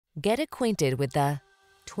Get acquainted with the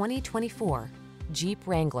 2024 Jeep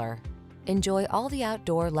Wrangler. Enjoy all the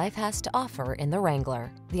outdoor life has to offer in the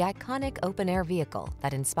Wrangler, the iconic open-air vehicle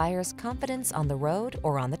that inspires confidence on the road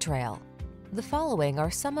or on the trail. The following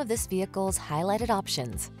are some of this vehicle's highlighted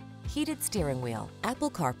options: heated steering wheel,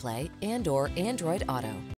 Apple CarPlay and/or Android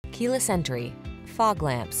Auto, keyless entry, fog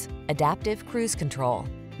lamps, adaptive cruise control,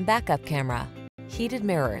 backup camera, heated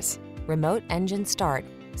mirrors, remote engine start,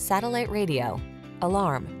 satellite radio,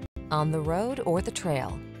 alarm. On the road or the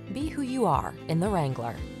trail, be who you are in the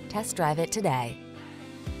Wrangler. Test drive it today.